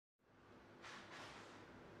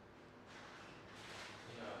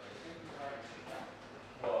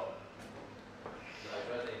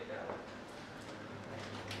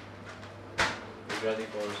he's ready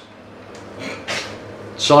for us.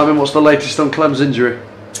 Simon, what's the latest on Clem's injury?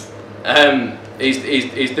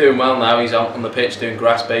 He's doing well now. He's out on the pitch doing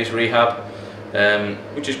grass-based rehab,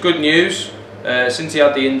 which is good news. Since he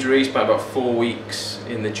had the injury, he spent about 4 weeks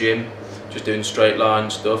in the gym, just doing straight line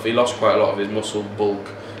stuff. He lost quite a lot of his muscle bulk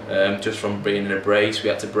just from being in a brace. We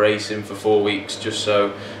had to brace him for 4 weeks just so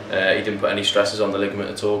he didn't put any stresses on the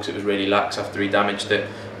ligament at all, because it was really lax after he damaged it.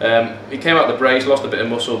 He came out of the brace, lost a bit of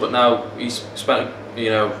muscle, but now he's spent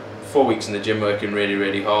 4 weeks in the gym working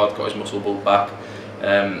really hard, got his muscle bulk back,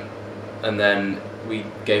 and then we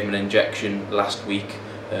gave him an injection last week.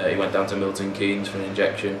 He went down to Milton Keynes for an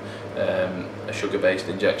injection, a sugar-based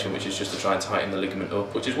injection, which is just to try and tighten the ligament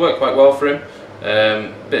up, which has worked quite well for him.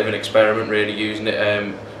 Bit of an experiment really using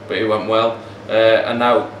it, but it went well. And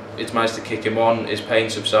now it's managed to kick him on, his pain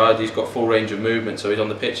subsided, he's got full range of movement, so he's on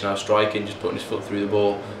the pitch now striking, just putting his foot through the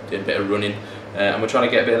ball, doing a bit of running. And we're trying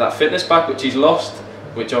to get a bit of that fitness back, which he's lost,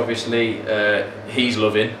 which obviously he's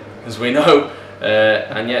loving, as we know.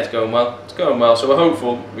 And yeah, it's going well. So we're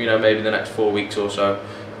hopeful, maybe in the next 4 weeks or so,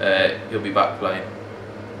 he'll be back playing.